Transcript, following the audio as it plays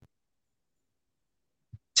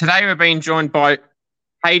Today we're being joined by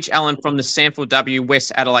Paige Allan from the SANFLW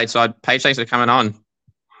West Adelaide side. Paige, thanks for coming on.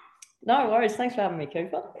 No worries. Thanks for having me,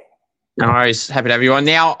 Cooper. No worries. Happy to have you on.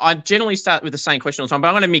 Now, I generally start with the same question all the time, but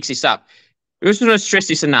I'm going to mix this up. We just want to stress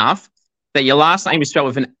this enough that your last name is spelled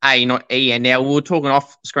with an A, not E. And now we were talking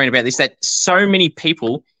off screen about this, that so many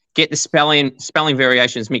people get the spelling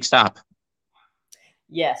variations mixed up.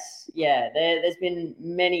 Yes. Yeah. There's been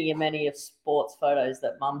many of sports photos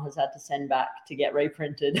that Mum has had to send back to get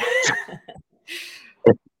reprinted.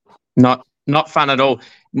 Not fun at all.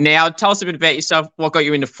 Now, tell us a bit about yourself. What got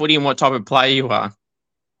you into footy and what type of player you are?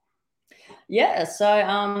 Yeah, so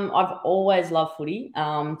I've always loved footy.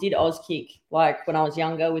 Did Auskick like when I was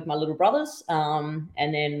younger with my little brothers. And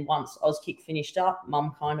then once Auskick finished up,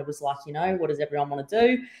 Mum kind of was like, what does everyone want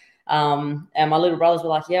to do? And my little brothers were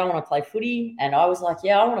like, yeah, I want to play footy. And I was like,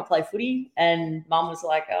 yeah, I want to play footy. And Mum was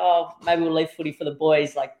like, oh, maybe we'll leave footy for the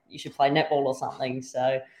boys. Like you should play netball or something.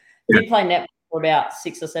 So did play netball for about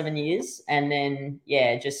 6 or 7 years. And then,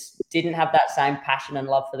 just didn't have that same passion and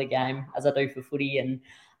love for the game as I do for footy. And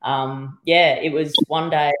it was one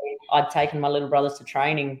day I'd taken my little brothers to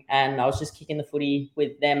training and I was just kicking the footy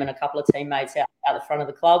with them and a couple of teammates out the front of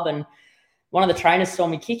the club. And one of the trainers saw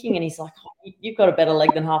me kicking and he's like, oh, you've got a better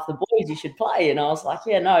leg than half the boys, you should play. And I was like,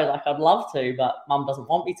 yeah, no, like I'd love to, but Mum doesn't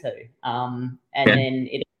want me to. Then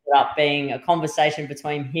it ended up being a conversation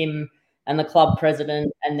between him and the club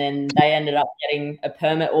president. And then they ended up getting a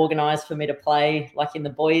permit organised for me to play like in the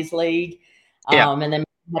boys league. And then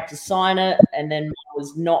had to sign it, and then Mum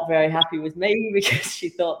was not very happy with me because she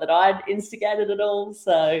thought that I'd instigated it all.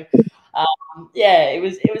 So, it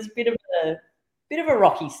was a bit of a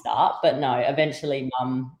rocky start, but no, eventually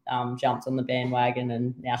Mum jumped on the bandwagon,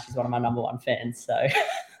 and now she's one of my number one fans. So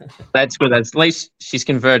that's good. At least she's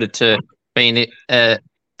converted to being a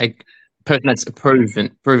person that's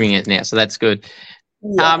proving it now. So that's good.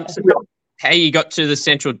 Yeah. How you got to the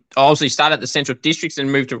central? Obviously, started at the Central Districts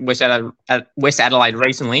and moved to West Adelaide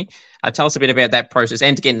recently. Tell us a bit about that process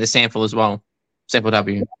and to get into the SANFL as well,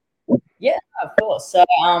 SANFLW. Yeah, of course. So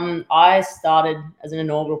I started as an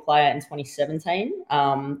inaugural player in 2017,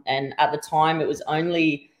 and at the time it was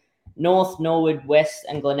only North, Norwood, West,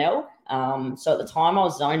 and Glenelg. So at the time I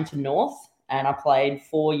was zoned to North, and I played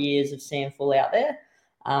 4 years of SANFL out there.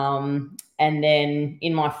 And then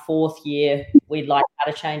in my fourth year, we'd had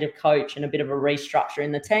a change of coach and a bit of a restructure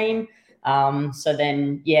in the team. So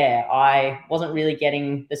then, I wasn't really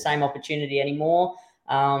getting the same opportunity anymore.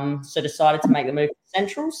 So decided to make the move to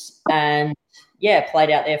Centrals and played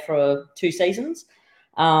out there for 2 seasons.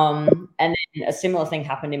 And then a similar thing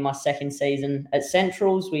happened in my second season at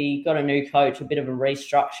Centrals. We got a new coach, a bit of a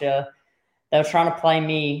restructure. They were trying to play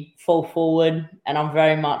me full forward, and I'm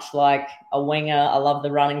very much like a winger. I love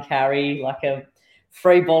the run and carry, like a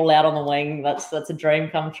free ball out on the wing. That's a dream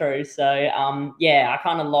come true. So, I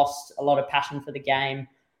kind of lost a lot of passion for the game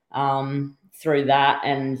through that,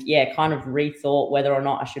 and kind of rethought whether or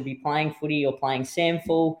not I should be playing footy or playing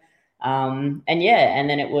SANFL. And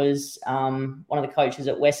then it was one of the coaches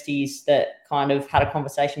at Westies that kind of had a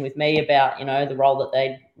conversation with me about, the role that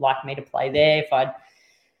they'd like me to play there if I'd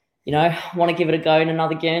want to give it a go in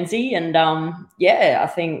another Guernsey. And, I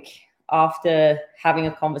think after having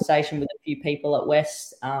a conversation with a few people at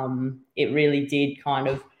West, it really did kind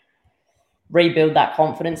of rebuild that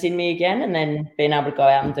confidence in me again. And then being able to go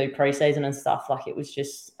out and do preseason and stuff, it was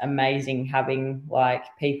just amazing having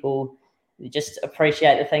people just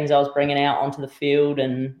appreciate the things I was bringing out onto the field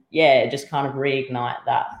and, just kind of reignite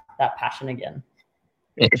that passion again.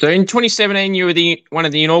 Yeah. So in 2017, you were one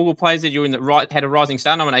of the inaugural players that you were had a Rising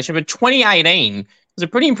Star nomination. But 2018 was a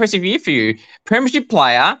pretty impressive year for you. Premiership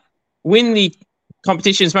player, win the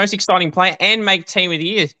competition's most exciting player, and make Team of the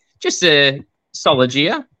Year. Just a solid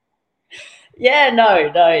year. Yeah, no,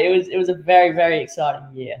 it was a very, very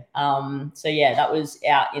exciting year. That was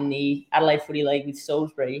out in the Adelaide Footy League with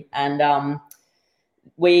Salisbury, and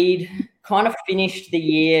we'd kind of finished the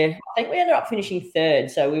year. I think we ended up finishing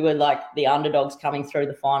third, so we were the underdogs coming through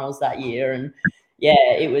the finals that year. And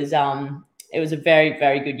it was a very,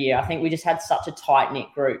 very good year. I think we just had such a tight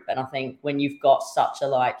knit group, and I think when you've got such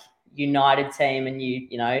a united team and you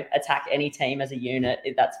attack any team as a unit,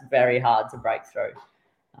 that's very hard to break through.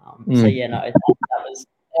 That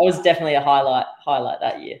was definitely a highlight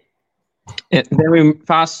that year. Yeah, then we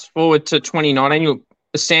fast forward to 2019. You're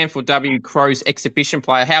a SANFLW Crows exhibition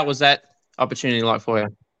player. How was that opportunity like for you?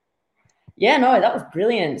 Yeah, no, that was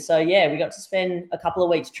brilliant. So, we got to spend a couple of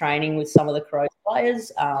weeks training with some of the Crows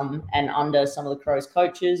players and under some of the Crows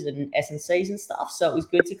coaches and S&Cs and stuff. So it was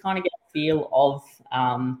good to kind of get a feel of,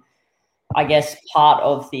 part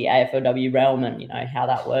of the AFLW realm and, how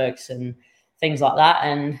that works and things like that.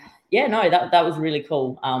 And yeah, no, that was really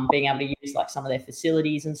cool. Being able to use like some of their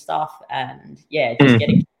facilities and stuff, and yeah, just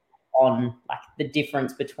getting on like the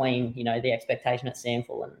difference between, you know, the expectation at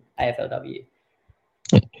SANFL and AFLW.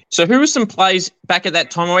 So who were some players back at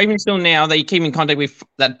that time, or even still now, that you keep in contact with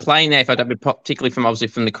that play in the AFLW, particularly from obviously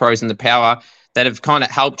from the Crows and the Power, that have kind of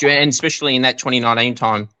helped you, and especially in that 2019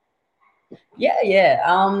 time?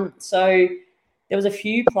 Yeah. So there was a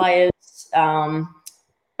few players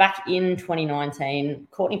back in 2019.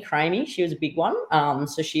 Courtney Cramey, she was a big one.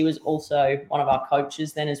 So she was also one of our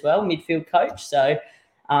coaches then as well, midfield coach. So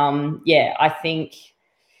yeah, I think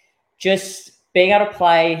just being able to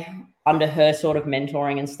play under her sort of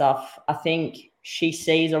mentoring and stuff, I think she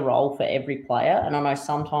sees a role for every player. And I know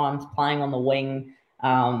sometimes playing on the wing,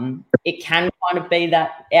 it can kind of be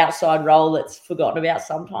that outside role that's forgotten about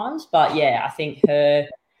sometimes. But yeah, I think her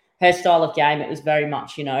style of game, it was very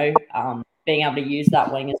much, you know, being able to use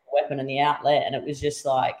that wing as a weapon and the outlet. And it was just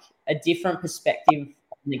like a different perspective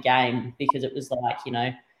in the game, because it was like, you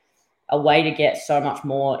know, a way to get so much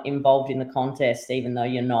more involved in the contest, even though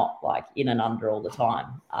you're not like in and under all the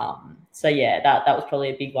time. So yeah, that was probably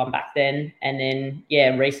a big one back then. And then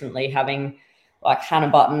yeah, recently having like Hannah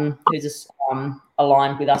Button, who's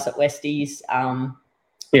aligned with us at Westies.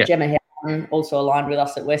 Gemma Howden also aligned with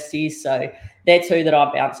us at Westies. So they're two that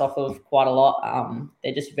I bounce off of quite a lot.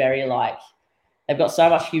 They're just very like, they've got so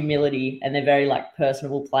much humility, and they're very like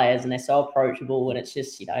personable players, and they're so approachable. And it's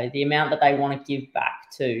just, you know, the amount that they want to give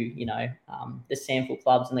back to, you know, the SANFL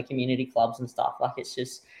clubs and the community clubs and stuff. Like, it's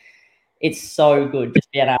just, it's so good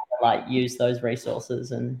just being able to like use those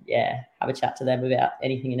resources and yeah, have a chat to them about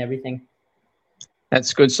anything and everything.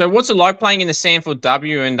 That's good. So what's it like playing in the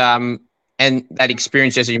SANFLW and that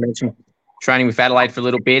experience, as you mentioned, training with Adelaide for a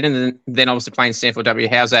little bit, and then obviously playing SANFLW?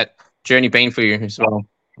 How's that journey been for you as well?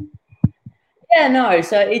 Yeah, no.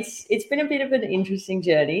 So it's been a bit of an interesting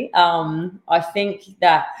journey. I think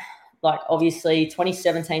that, like, obviously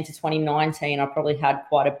 2017 to 2019, I probably had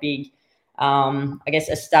quite a big, I guess,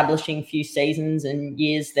 establishing few seasons and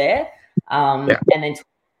years there. And then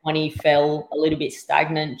 2020 fell a little bit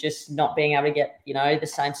stagnant, just not being able to get, you know, the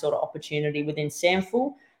same sort of opportunity within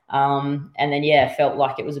SANFL. And then, yeah, felt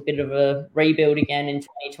like it was a bit of a rebuild again in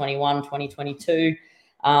 2021, 2022.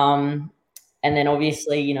 And then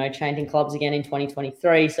obviously, you know, changing clubs again in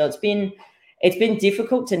 2023. So it's been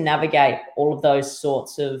difficult to navigate all of those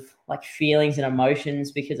sorts of like feelings and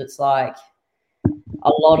emotions, because it's like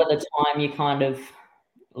a lot of the time you kind of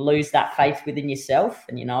lose that faith within yourself.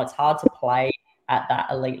 And, you know, it's hard to play at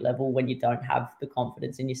that elite level when you don't have the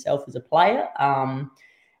confidence in yourself as a player. And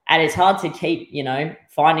it's hard to keep, you know,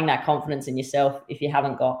 finding that confidence in yourself if you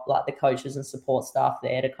haven't got like the coaches and support staff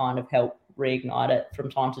there to kind of help reignite it from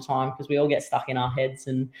time to time, because we all get stuck in our heads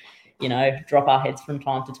and, you know, drop our heads from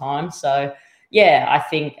time to time. So yeah, I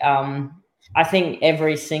think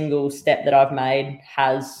every single step that I've made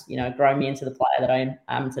has, you know, grown me into the player that I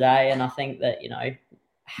am today. And I think that, you know,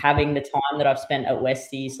 having the time that I've spent at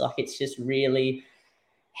Westies, like, it's just really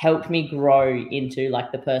helped me grow into like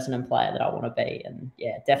the person and player that I want to be. And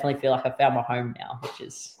yeah, definitely feel like I found my home now, which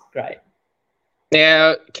is great.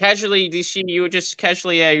 Now, casually this year, you were just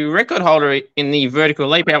casually a record holder in the vertical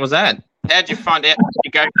leap. How was that? How did you find out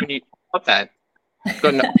you go when you got that?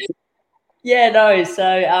 Yeah, no.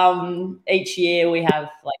 So each year we have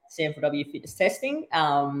like SANFLW fitness testing.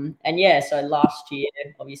 And yeah, so last year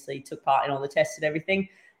obviously took part in all the tests and everything.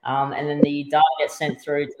 And then the data gets sent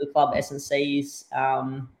through to the club S&Cs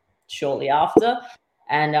shortly after.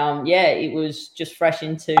 And yeah, it was just fresh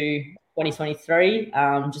into 2023,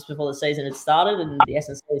 just before the season had started, and the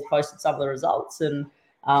S&Cs posted some of the results. And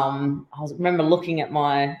remember looking at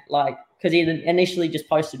my, like, because he initially just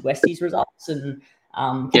posted Westies results and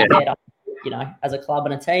compared up, you know, as a club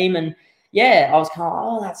and a team. And yeah, I was kind of,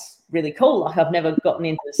 oh, that's really cool. Like, I've never gotten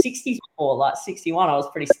into the 60s before, like 61. I was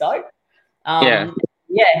pretty stoked.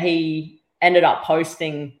 Yeah, he ended up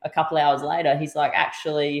posting a couple hours later. He's like,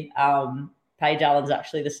 actually, Paige Allan's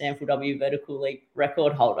actually the SANFLW vertical leap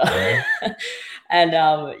record holder. And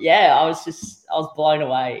yeah, I was blown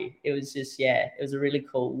away. It was just, yeah, it was a really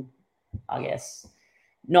cool, I guess,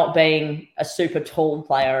 not being a super tall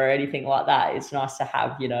player or anything like that. It's nice to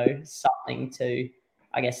have, you know, something to,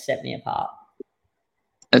 I guess, set me apart.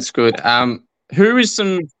 That's good. Who is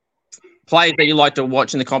some players that you like to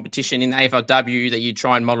watch in the competition in the AFLW that you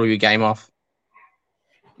try and model your game off?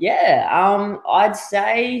 Yeah, I'd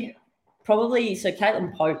say probably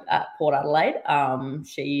Caitlin Pope at Port Adelaide.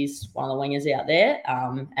 She's one of the wingers out there,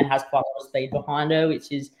 and has quite a lot of speed behind her,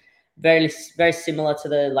 which is very, very similar to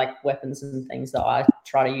the like weapons and things that I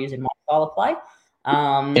try to use in my style of play.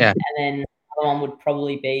 And then Another one would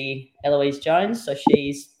probably be Eloise Jones. So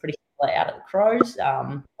she's pretty out at the Crows.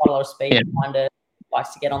 Quite a lot of speed behind her,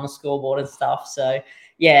 likes to get on the scoreboard and stuff. So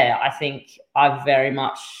yeah, I think I very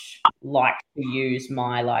much like to use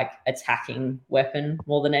my like attacking weapon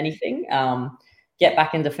more than anything. Get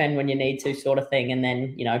back and defend when you need to, sort of thing, and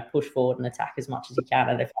then push forward and attack as much as you can.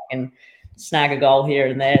 And if I can snag a goal here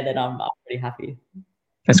and there, then I'm pretty happy.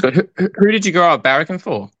 That's good. Who did you grow up barracking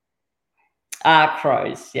for?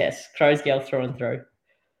 Crows, yes, Crows girl through and through.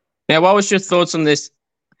 Now, what was your thoughts on this?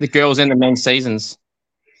 The girls and the men's seasons.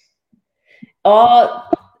 Oh,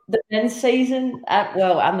 the men's season,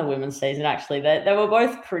 and the women's season actually, they were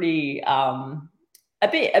both pretty a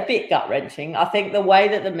bit gut wrenching. I think the way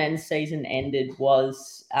that the men's season ended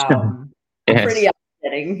was pretty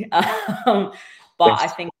upsetting. But I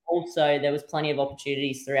think also there was plenty of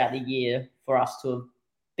opportunities throughout the year for us to have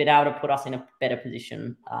been able to put us in a better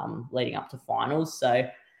position leading up to finals. So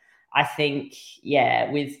I think,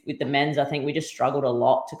 with the men's, I think we just struggled a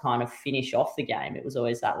lot to kind of finish off the game. It was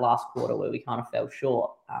always that last quarter where we kind of fell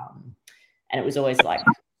short. And it was always like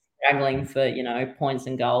struggling for, points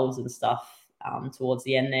and goals and stuff towards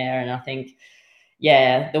the end there. And I think,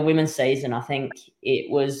 the women's season, I think it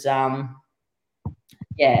was, a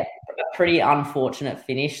pretty unfortunate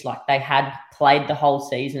finish. Like they had played the whole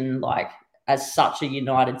season, like as such a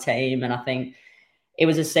united team. And I think it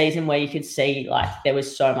was a season where you could see like there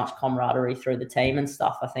was so much camaraderie through the team and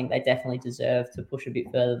stuff. I think they definitely deserved to push a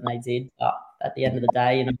bit further than they did. But at the end of the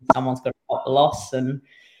day, someone's got to pop the loss, and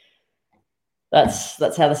that's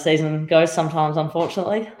how the season goes sometimes,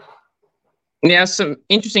 unfortunately. Now, some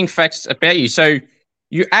interesting facts about you. So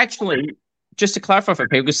you actually, just to clarify for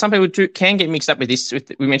people, because some people can get mixed up with this,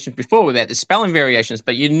 we mentioned before about the spelling variations,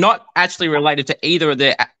 but you're not actually related to either of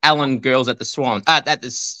the Allan girls at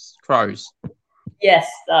the Crows. Yes,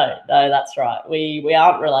 no, that's right. We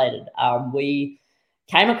aren't related. We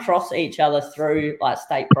came across each other through like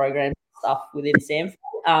state programs and stuff within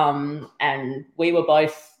SANFLW, and we were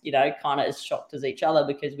both, kind of as shocked as each other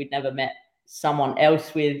because we'd never met someone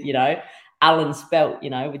else with, Allan spelt,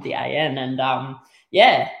 with the AN, and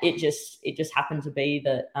it just happened to be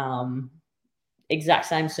the exact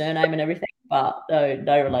same surname and everything, but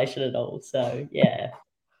no relation at all. So yeah.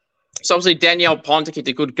 So obviously Danielle Ponter kicked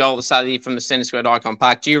a good goal at the start of the year from the Centre Square Icon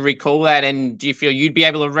Park. Do you recall that, and do you feel you'd be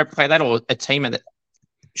able to replicate that, or a team that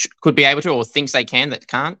could be able to, or thinks they can that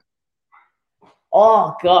can't?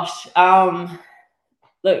 Oh gosh,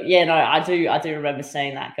 look, I do remember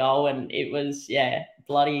seeing that goal, and it was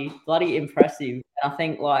bloody impressive. And I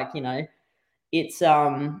think it's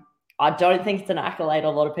I don't think it's an accolade a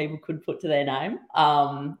lot of people could put to their name.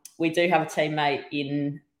 We do have a teammate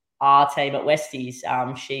in our team at Westies.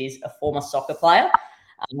 She's a former soccer player.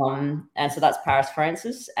 And so that's Paris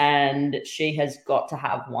Francis. And she has got to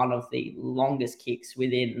have one of the longest kicks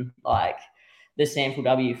within the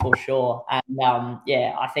SANFLW for sure. And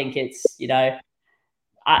I think it's,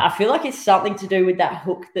 I feel like it's something to do with that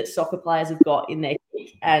hook that soccer players have got in their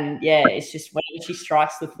kick. And it's just when she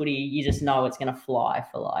strikes the footy, you just know it's going to fly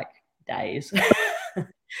for days.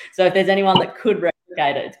 So if there's anyone that could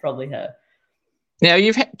replicate it, it's probably her. Now,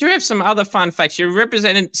 do have some other fun facts. You're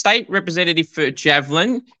state representative for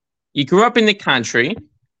javelin. You grew up in the country,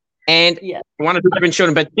 and one of 7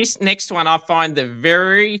 children. But this next one I find the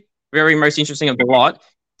very, very most interesting of the lot.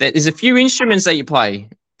 There's a few instruments that you play,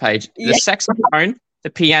 Paige. The saxophone,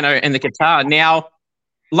 the piano, and the guitar. Now,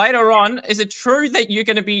 later on, is it true that you're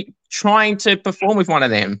going to be trying to perform with one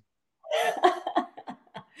of them?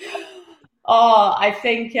 I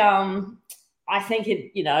think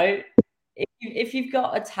it, if you've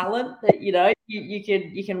got a talent that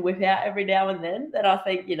you can whip out every now and then I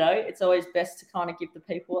think it's always best to kind of give the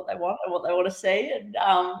people what they want and what they want to see. And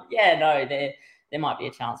there might be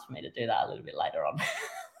a chance for me to do that a little bit later on.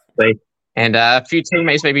 And a few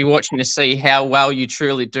teammates may be watching to see how well you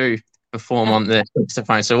truly do perform on the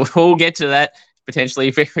saxophone. So we'll get to that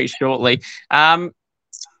potentially very shortly. Now,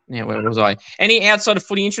 where was I? Any outside of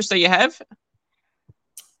footy interest that you have?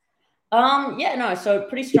 So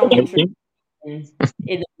pretty strong interest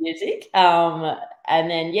in the music. And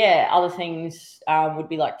then, other things would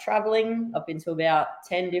be like traveling. I've been to about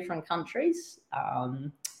 10 different countries.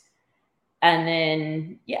 And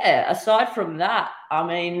then, aside from that, I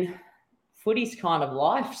mean, footy's kind of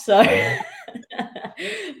life. So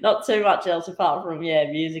not too much else apart from,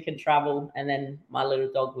 music and travel, and then my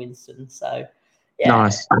little dog, Winston. So,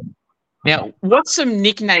 Nice. Now, what's some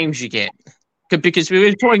nicknames you get? Because we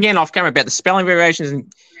were talking again off camera about the spelling variations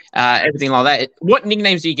and everything like that. What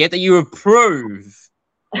nicknames do you get that you approve?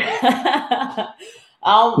 One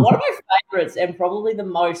of my favorites, and probably the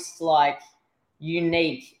most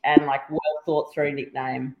unique and like well thought through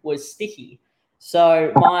nickname was Sticky.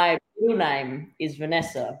 So my middle name is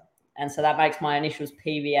Vanessa, and so that makes my initials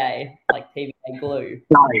PVA, like PVA glue.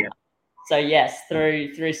 Oh, yeah. So yes,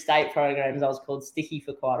 through state programs, I was called Sticky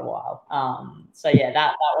for quite a while. So yeah,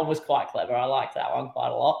 that one was quite clever. I liked that one quite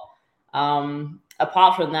a lot.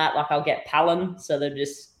 Apart from that, like I'll get Palin, so they'll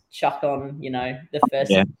just chuck on, the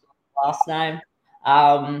first and last name,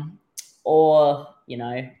 or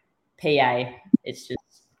PA. It's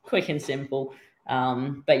just quick and simple.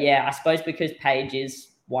 But yeah, I suppose because Paige is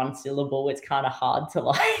one syllable, it's kind of hard to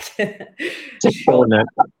like.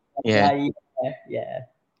 Yeah. Yeah.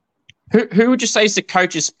 Who would you say is the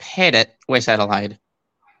coach's pet at West Adelaide?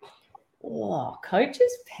 Oh,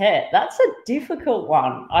 coach's pet. That's a difficult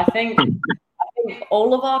one. I think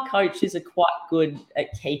all of our coaches are quite good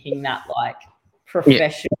at keeping that like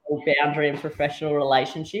professional boundary and professional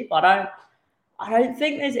relationship. I don't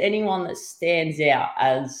think there's anyone that stands out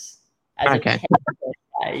as Okay.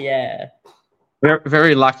 a pet. Yeah. Very,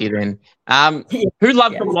 very lucky then. Who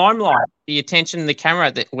loves the limelight, the attention, the camera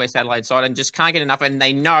at the West Adelaide side, and just can't get enough, and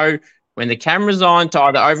they know when the camera's on to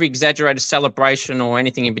either over-exaggerate a celebration or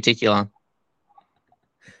anything in particular?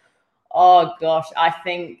 Oh, gosh. I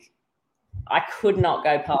think I could not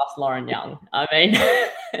go past Lauren Young. I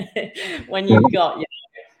mean, when you've got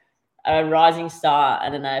a rising star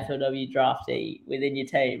and an AFLW draftee within your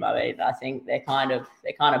team, I mean, I think they're kind of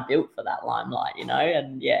built for that limelight,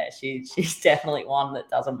 and yeah, she's definitely one that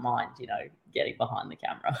doesn't mind, getting behind the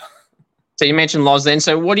camera. So you mentioned Loz then.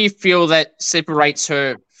 So what do you feel that separates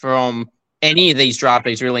her from any of these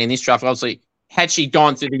draftees really in this draft? Obviously, had she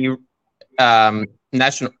gone through the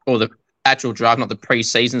national or the actual draft, not the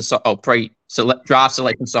pre-season or pre-draft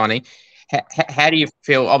selection signing, how do you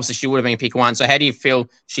feel? Obviously, she would have been pick one. So how do you feel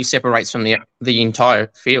she separates from the entire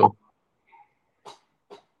field?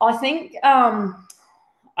 I think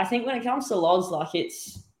when it comes to Loz, like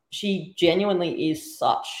she genuinely is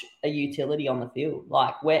such a utility on the field.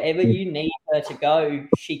 Like wherever you need her to go,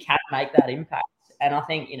 she can make that impact. And I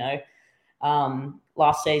think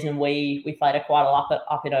last season we played her quite a lot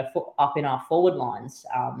up in our forward lines.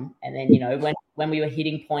 And then when we were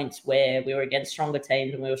hitting points where we were against stronger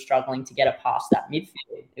teams and we were struggling to get it past that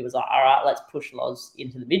midfield, it was like, all right, let's push Loz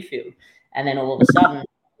into the midfield. And then all of a sudden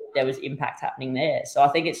there was impact happening there. So I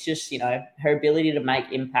think it's just, her ability to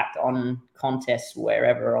make impact on contests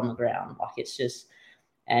wherever on the ground. Like it's just,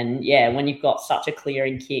 and yeah, when you've got such a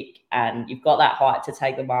clearing kick and you've got that height to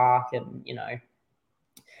take the mark and,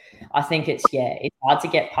 I think it's hard to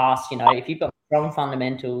get past, if you've got strong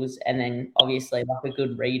fundamentals and then obviously like a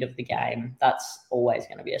good read of the game, that's always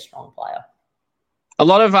going to be a strong player. A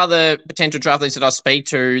lot of other potential draftees that I speak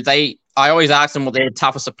to, I always ask them what their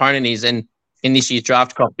toughest opponent is, and in this year's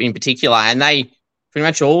draft crop in particular, and they pretty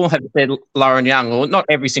much all have said Lauren Young, or not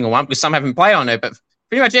every single one, because some haven't played on her, but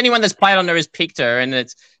pretty much anyone that's played on her has picked her, and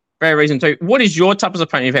it's very reason to. What is your toughest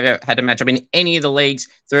opponent you've ever had to match up in any of the leagues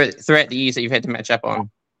throughout the years that you've had to match up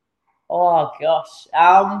on? Oh, gosh.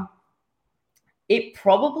 It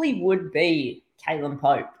probably would be Caitlin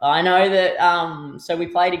Pope. I know that so we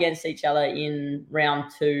played against each other in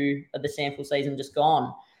round 2 of the SANFL season just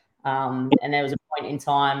gone. And there was a point in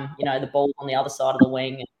time, the ball on the other side of the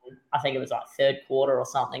wing, and I think it was like third quarter or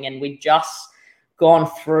something, and we'd just gone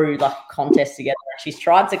through like a contest together. She's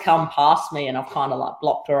tried to come past me and I've kind of like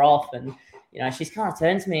blocked her off, and she's kind of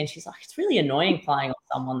turned to me and she's like, it's really annoying playing on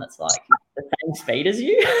someone that's like the same speed as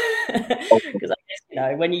you. Because I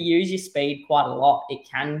guess, when you use your speed quite a lot, it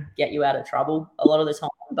can get you out of trouble a lot of the time.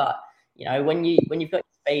 But, when you've got your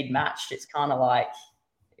speed matched, it's kind of like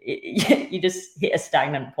you just hit a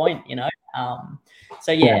stagnant point,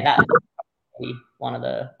 So yeah, that's one of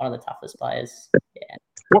the toughest players. Yeah.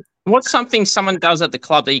 What's something someone does at the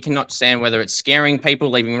club that you cannot stand, whether it's scaring people,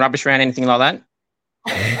 leaving rubbish around, anything like that?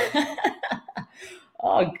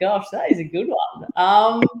 Oh gosh, that is a good one.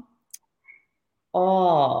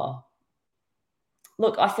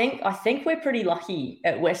 Look, I think we're pretty lucky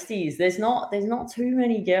at Westies. There's not too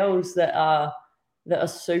many girls that are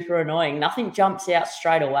super annoying. Nothing jumps out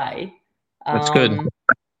straight away. That's good.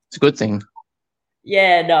 It's a good thing.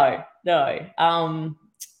 Yeah, no.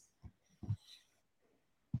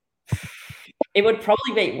 It would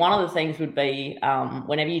probably be one of the things would be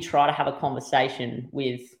whenever you try to have a conversation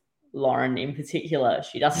with Lauren in particular,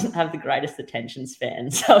 she doesn't have the greatest attention span.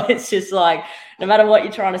 So it's just like, no matter what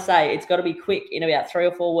you're trying to say, it's got to be quick in about 3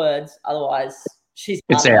 or 4 words. Otherwise, she's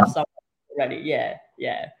off somewhere already. Yeah.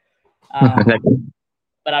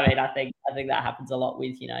 But I mean, I think that happens a lot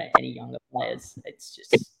with, any younger players. It's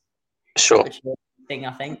just sure thing,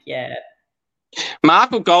 I think. Yeah.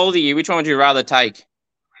 Mark or Goldie, which one would you rather take?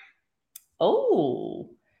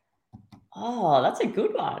 That's a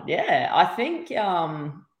good one. Yeah, I think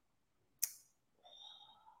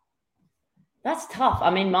that's tough. I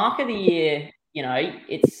mean, mark of the year,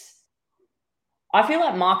 I feel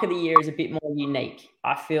like mark of the year is a bit more unique.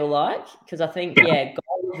 I feel like, because I think,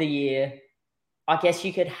 goal of the year, I guess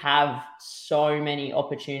you could have so many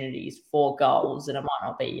opportunities for goals, and it might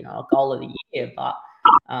not be, a goal of the year, but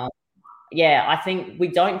I think we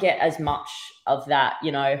don't get as much of that,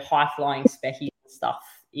 high flying specky stuff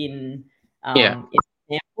in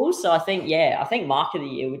examples. So I think mark of the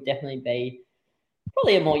year would definitely be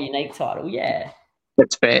probably a more unique title. Yeah,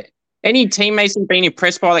 that's fair. Any teammates you've been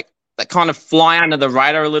impressed by that kind of fly under the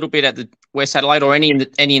radar a little bit at the West Adelaide, or any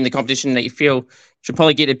in the competition that you feel should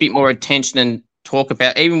probably get a bit more attention and talk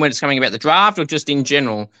about, even when it's coming about the draft or just in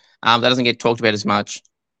general, that doesn't get talked about as much?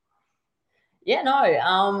 Yeah, no,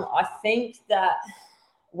 I think that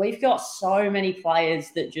we've got so many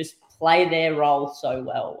players that just play their role so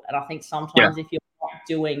well. And I think sometimes if you're not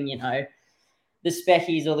doing, the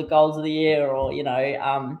speckies or the goals of the year or,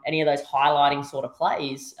 any of those highlighting sort of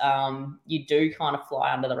plays, you do kind of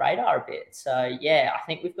fly under the radar a bit. So, yeah, I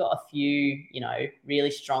think we've got a few, really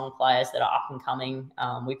strong players that are up and coming.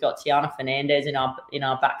 We've got Tiana Fernandez in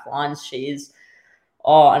our back lines. She is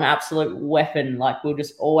an absolute weapon. Like, we'll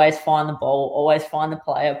just always find the ball, always find the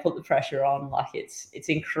player, put the pressure on. Like, it's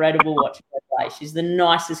incredible watching her play. She's the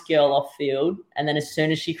nicest girl off field. And then as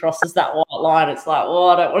soon as she crosses that white line, it's like,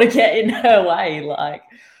 I don't want to get in her way. Like,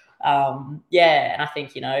 and I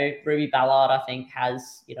think, Ruby Ballard, I think,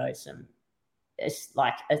 has, some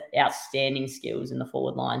outstanding skills in the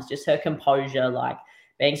forward lines. Just her composure, like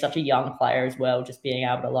being such a young player as well, just being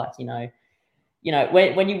able to,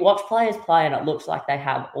 when you watch players play and it looks like they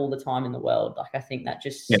have all the time in the world, like I think that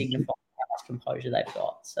just signifies how much composure they've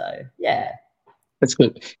got. So, yeah. That's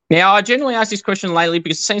good. Now, I generally ask this question lately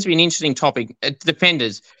because it seems to be an interesting topic.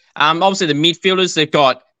 Defenders. Obviously, the midfielders, they've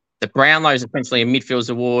got the Brownlow is essentially a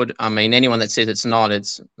midfielders award. I mean, anyone that says it's not,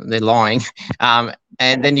 they're lying. And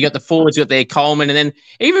then you got the forwards, you got their Coleman, and then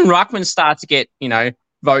even Ruckman starts to get,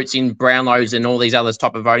 votes in Brownlows and all these other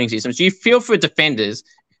type of voting systems. Do you feel for defenders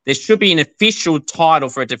there should be an official title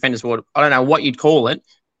for a defenders award? I don't know what you'd call it,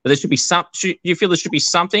 but there should be you feel there should be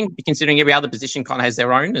something, considering every other position kind of has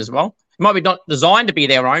their own as well? It might be not designed to be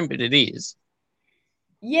their own, but it is.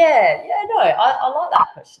 Yeah, no, I like that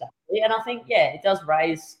question, actually. And I think, it does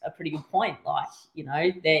raise a pretty good point. Like,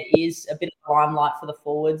 there is a bit of limelight for the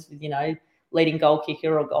forwards with, leading goal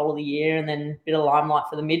kicker or goal of the year, and then a bit of limelight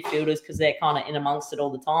for the midfielders because they're kind of in amongst it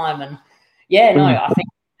all the time. And, I think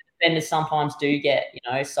defenders sometimes do get,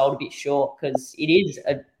 sold a bit short because it is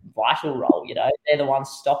a vital role. They're the ones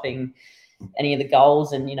stopping any of the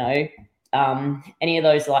goals and, any of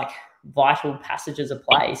those like vital passages of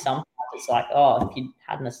play. Sometimes it's like, if you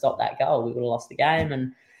hadn't have stopped that goal, we would have lost the game.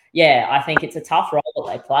 And I think it's a tough role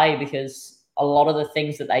that they play because a lot of the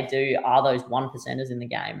things that they do are those 1%ers in the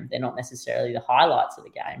game. They're not necessarily the highlights of the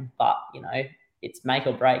game, but, it's make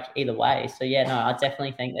or break either way. So, I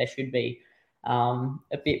definitely think there should be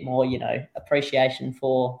a bit more, appreciation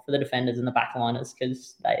for the defenders and the backliners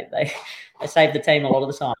because they save the team a lot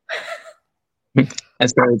of the time.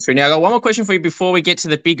 That's very true. Now, I got one more question for you before we get to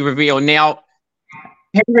the big reveal. Now,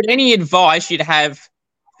 have you got any advice you'd have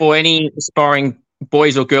for any aspiring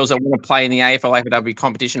boys or girls that want to play in the AFL, AFLW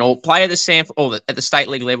competition or play at the SANFLW or at the state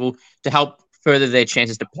league level to help further their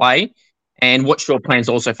chances to play? And what's your plans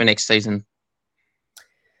also for next season?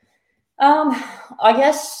 I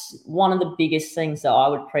guess one of the biggest things that I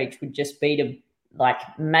would preach would just be to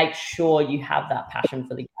make sure you have that passion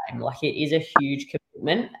for the game. Like, it is a huge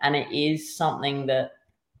commitment and it is something that,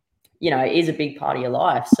 is a big part of your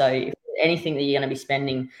life. So if anything that you're going to be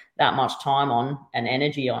spending that much time on and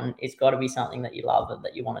energy on, it's got to be something that you love and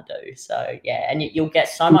that you want to do. So, and you'll get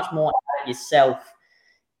so much more out of yourself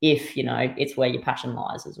if, it's where your passion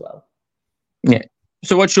lies as well. Yeah.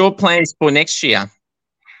 So what's your plans for next year?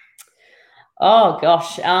 Oh,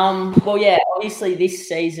 gosh. Obviously this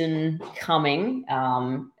season coming,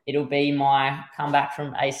 it'll be my comeback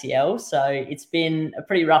from ACL. So it's been a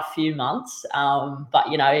pretty rough few months. But,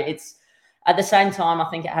 it's at the same time, I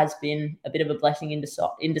think it has been a bit of a blessing in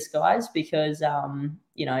disguise because,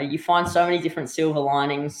 you find so many different silver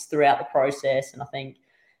linings throughout the process. And I think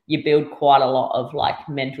you build quite a lot of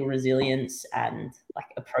mental resilience and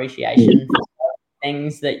appreciation for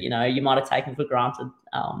things that, you might have taken for granted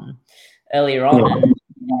earlier on. And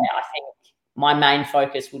I think my main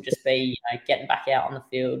focus will just be, getting back out on the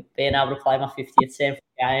field, being able to play my 50th SANFLW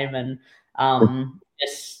game and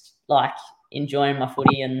just enjoying my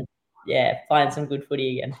footy and playing some good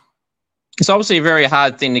footy again. It's obviously a very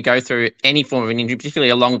hard thing to go through any form of an injury, particularly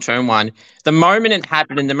a long-term one. The moment it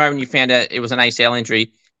happened and the moment you found out it was an ACL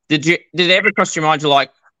injury, did it ever cross your mind you're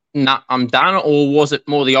like, nah, I'm done? Or was it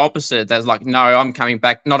more the opposite? That's like, no, I'm coming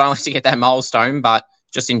back not only to get that milestone, but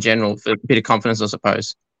just in general for a bit of confidence, I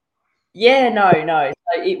suppose. Yeah, no.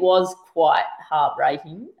 So it was quite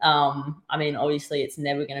heartbreaking. I mean, obviously, it's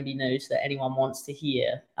never going to be news that anyone wants to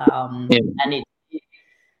hear. And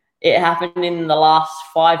it happened in the last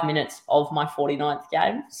 5 minutes of my 49th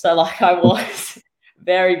game. So, like, I was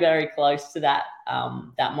very, very close to that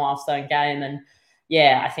milestone game. And,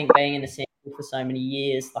 yeah, I think being in the SANFLW for so many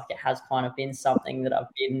years, like, it has kind of been something that I've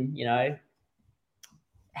been,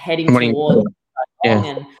 heading towards.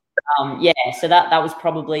 And, so that was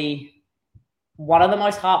probably one of the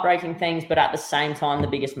most heartbreaking things, but at the same time, the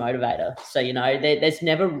biggest motivator. So, there's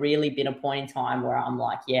never really been a point in time where I'm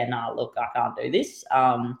like, look, I can't do this.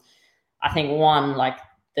 I think like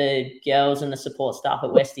the girls and the support staff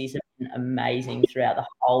at Westies have been amazing throughout the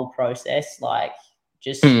whole process. Like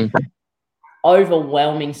just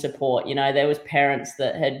overwhelming support. There was parents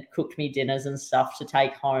that had cooked me dinners and stuff to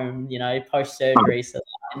take home, post-surgery. So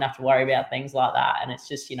I didn't have to worry about things like that. And it's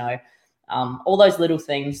just, all those little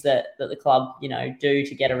things that the club, do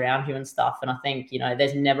to get around you and stuff. And I think,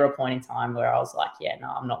 there's never a point in time where I was like,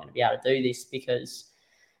 I'm not going to be able to do this because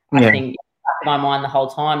I think in my mind the whole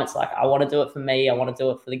time, it's like, I want to do it for me. I want to do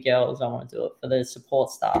it for the girls. I want to do it for the support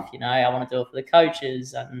staff. I want to do it for the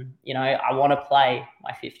coaches and, I want to play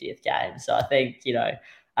my 50th game. So I think,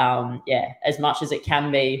 as much as it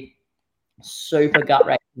can be super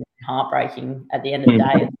gut-wrenching and heartbreaking at the end of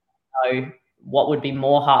the day, what would be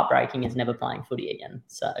more heartbreaking is never playing footy again.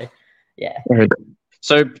 So, yeah.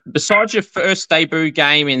 So besides your first debut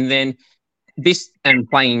game and then this and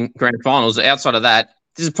playing grand finals, outside of that,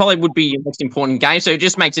 this probably would be your most important game. So it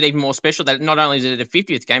just makes it even more special that not only is it a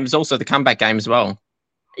 50th game, it's also the comeback game as well.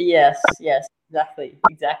 Yes, exactly.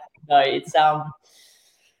 No, it's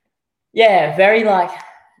very like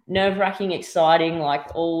nerve-wracking, exciting,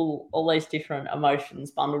 like all those different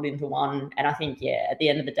emotions bundled into one. And I think, at the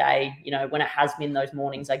end of the day, when it has been those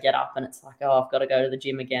mornings I get up and it's like, oh, I've got to go to the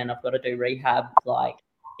gym again, I've got to do rehab, like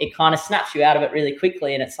it kind of snaps you out of it really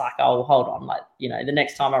quickly. And it's like, oh, hold on, like, the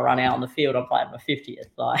next time I run out on the field, I'm playing my 50th.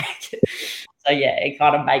 Like, so it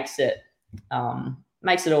kind of makes it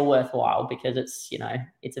all worthwhile because it's,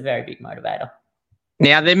 it's a very big motivator.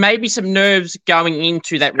 Now, there may be some nerves going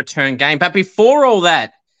into that return game, but before all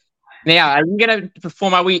that, now, are you going to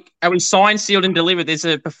perform? Are we signed, sealed, and delivered? There's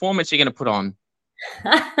a performance you're going to put on.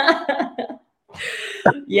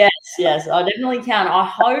 Yes, I definitely can. I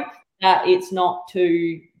hope that it's not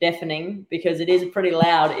too deafening because it is a pretty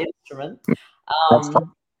loud instrument.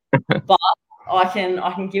 But I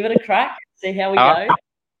can give it a crack, see how we go.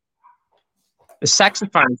 The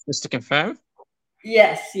saxophone, just to confirm.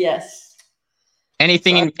 Yes.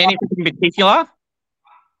 Anything in particular?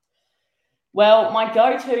 Well, my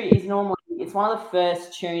go-to is normally, it's one of the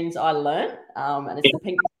first tunes I learnt, and it's the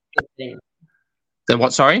Pink Panther theme. The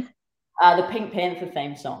what, sorry? The Pink Panther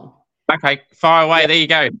theme song. Okay, fire away. There you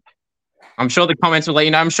go. I'm sure the comments will let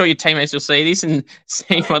you know. I'm sure your teammates will see this and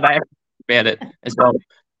see what they have about it as well.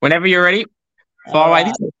 Whenever you're ready, fire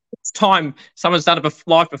away. It's time. Someone's done a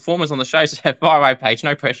live performance on the show, so fire away, Paige.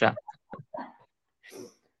 No pressure.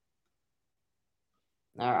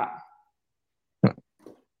 All right.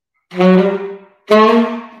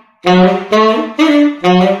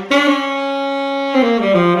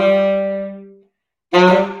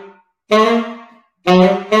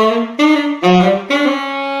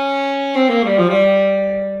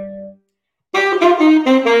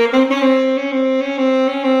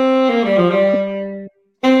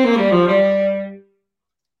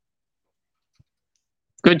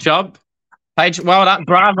 Good job, Paige. Well done.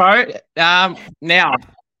 Bravo. Now,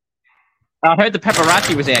 I heard the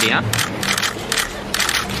paparazzi was out here.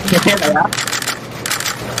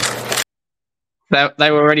 Yeah,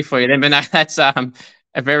 they were ready for you then, but no, that's a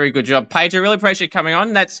very good job. Paige, I really appreciate you coming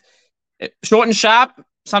on. That's short and sharp.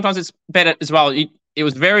 Sometimes it's better as well. It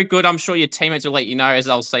was very good. I'm sure your teammates will let you know as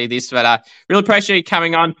they'll see this, but really appreciate you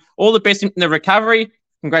coming on. All the best in the recovery.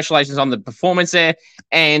 Congratulations on the performance there.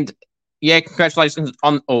 And congratulations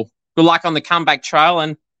good luck on the comeback trail.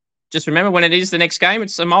 And just remember, when it is the next game,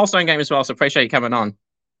 it's a milestone game as well. So appreciate you coming on.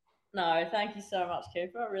 No, thank you so much,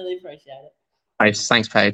 Cooper. I really appreciate it. Thanks, Paige.